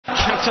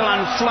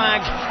Catalan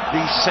flag, the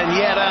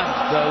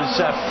Senyera, those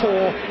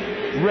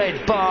 4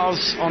 red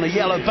bars on a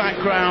yellow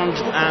background,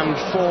 and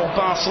for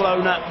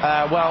Barcelona,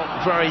 well,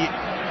 very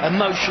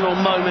emotional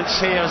moments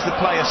here as the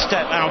players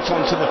step out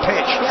onto the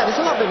pitch. Yeah, there's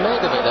a lot been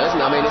made of it, though, isn't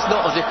it? I mean, it's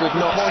not as if we've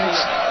not Points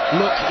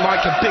look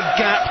like a big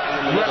gap.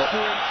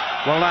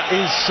 Well, that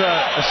is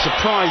a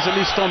surprise, at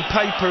least on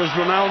paper, as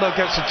Ronaldo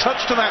gets a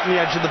touch to that in the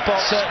edge of the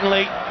box.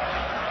 Certainly.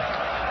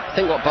 I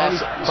think what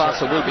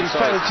Barca will be. He's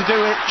failed to do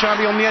it.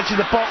 Xavi on the edge of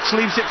the box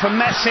leaves it for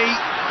Messi,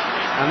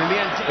 and in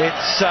the end,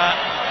 it's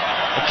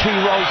a key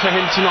role for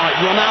him tonight.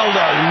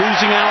 Ronaldo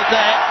losing out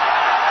there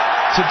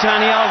to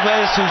Dani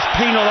Alves, who's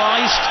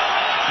penalised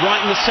right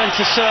in the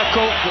centre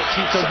circle that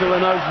Tito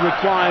Villanova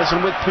requires,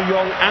 and with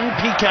Puyol and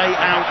Piqué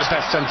out, the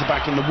best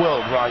centre-back in the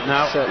world right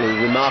now.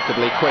 Certainly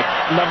remarkably quick.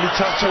 Lovely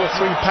touch, 2 or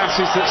 3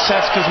 passes that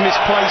Cesca's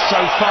misplaced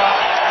so far.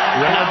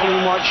 Red, blue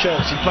and white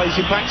shirts. He plays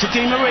it back to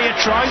Di Maria,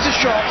 tries a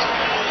shot,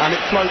 and it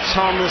floats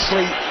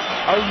harmlessly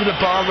over the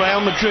bar.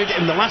 Real Madrid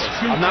in the last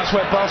few, and that's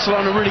where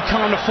Barcelona really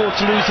can't afford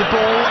to lose the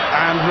ball.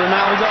 And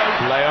Ronaldo,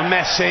 Leo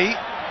Messi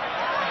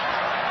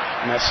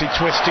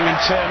twisting and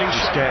turning,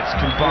 Busquets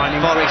combining.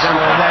 For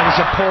example, there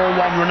was a poor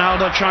one.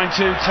 Ronaldo trying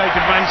to take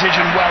advantage,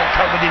 and well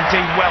covered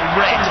indeed, well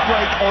read. To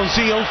break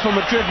Ozil for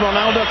Madrid.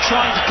 Ronaldo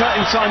trying to cut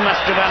inside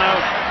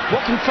Mascherano.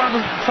 What can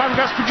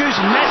Fabregas produce?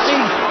 Messi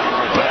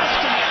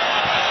bursting.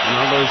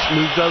 Ronaldo's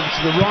moved over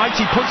to the right.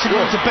 He puts it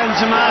into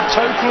Benzema.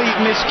 Totally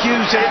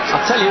miscues it.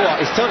 I'll tell you what,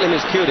 he's totally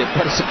miscued it,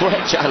 but it's a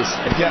great chance.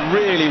 Yeah,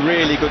 really,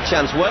 really good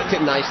chance. Worked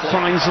it nicely.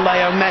 Finds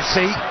Leo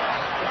Messi.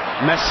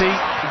 Messi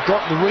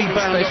got the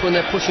rebound when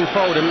they're pushing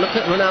forward, and look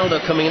at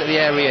Ronaldo coming into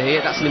the area here.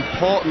 That's an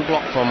important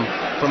block from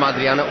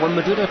Adriano when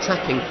Madrid are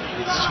attacking.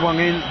 It's swung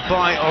in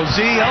by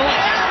Ozil.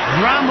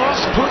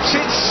 Ramos puts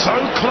it so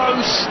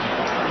close.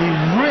 He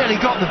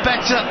really got the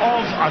better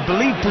of, I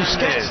believe,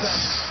 Busquets.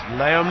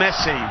 Leo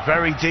Messi,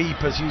 very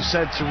deep, as you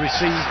said, to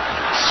receive.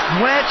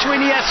 Square to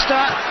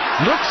Iniesta.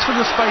 Looks for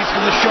the space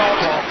for the shot.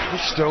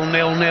 Still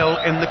 0-0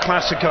 in the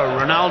Clásico.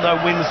 Ronaldo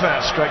wins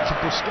that straight to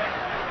Busquets.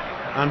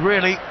 And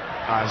really,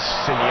 as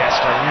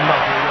Iniesta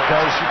lovely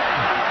goes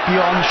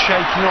beyond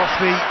shaking off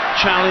the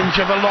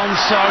challenge of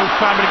Alonso.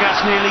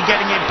 Fabregas nearly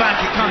getting it back.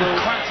 It kind of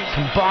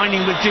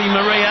combining with Di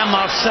Maria,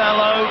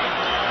 Marcelo,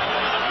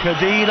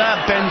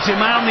 Khedira,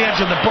 Benzema on the edge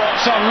of the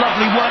box. Oh,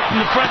 lovely work from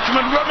the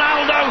Frenchman.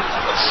 Ronaldo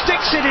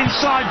sticks it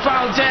inside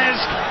Valdez,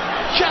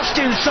 just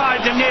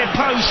inside the near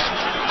post.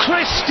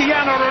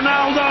 Cristiano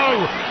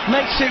Ronaldo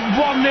makes it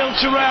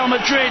 1-0 to Real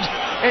Madrid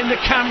in the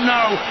Camp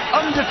Nou.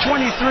 Under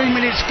 23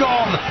 minutes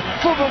gone.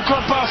 Football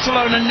Club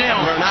Barcelona 0.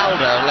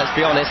 Ronaldo, let's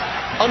be honest,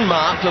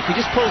 unmarked. Look, he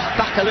just pulls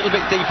back a little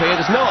bit deeper here.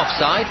 There's no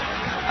offside.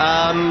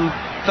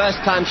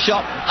 First time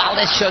shot.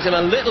 Valdez shows him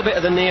a little bit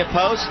of the near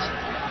post,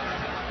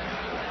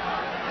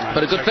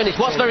 but a good finish.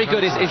 What's very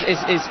good is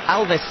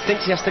Alves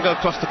thinks he has to go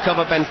across to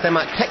cover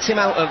Benzema. Takes him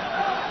out of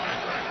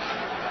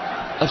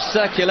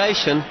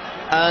circulation.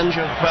 And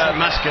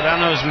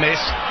Mascherano's miss.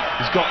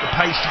 He's got the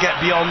pace to get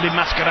beyond him.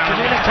 Mascherano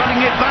cutting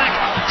it back.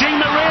 Di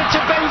Maria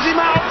to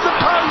Benzema off the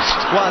post.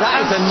 Well,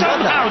 that is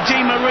another. Somehow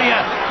Di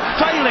Maria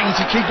failing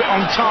to keep it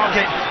on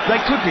target.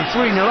 They could be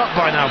 3-0 up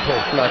by now,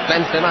 Paul. No, if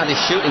Benzema had his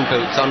shooting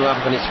boots on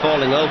rather than his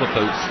falling over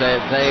boots, they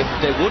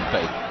would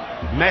be.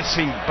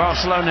 Messi,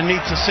 Barcelona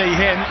need to see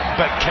him,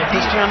 but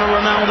Cristiano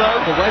Ronaldo.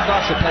 The way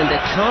Barca are playing,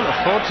 they can't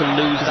afford to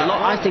lose a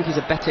lot. I think he's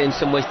a better, in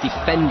some ways,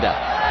 defender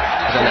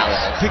than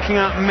Alves. Picking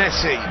up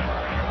Messi.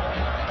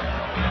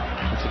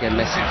 Again,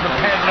 Messi for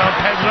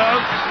Pedro.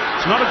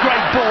 It's not a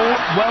great ball.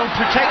 Well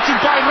protected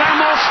by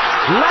Ramos.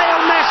 Leo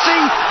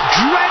Messi.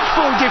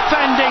 Dreadful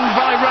defending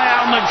by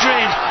Real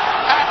Madrid.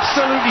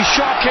 Absolutely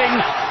shocking.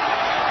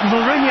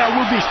 Mourinho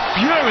would be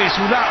furious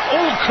with that.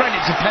 All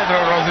credit to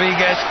Pedro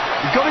Rodriguez.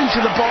 He got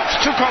into the box,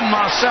 took on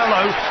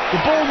Marcelo.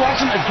 The ball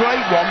wasn't a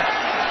great one,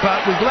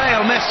 but with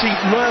Leo Messi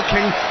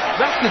lurking,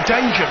 that's the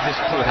danger of this.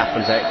 What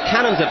happens there?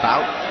 Cannons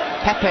about.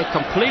 Pepe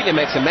completely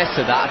makes a mess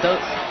of that.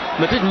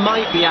 Madrid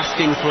might be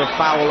asking for a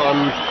foul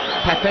on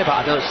Pepe, but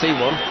I don't see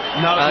one.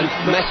 No. And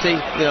Messi,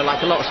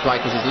 like a lot of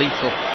strikers, is lethal.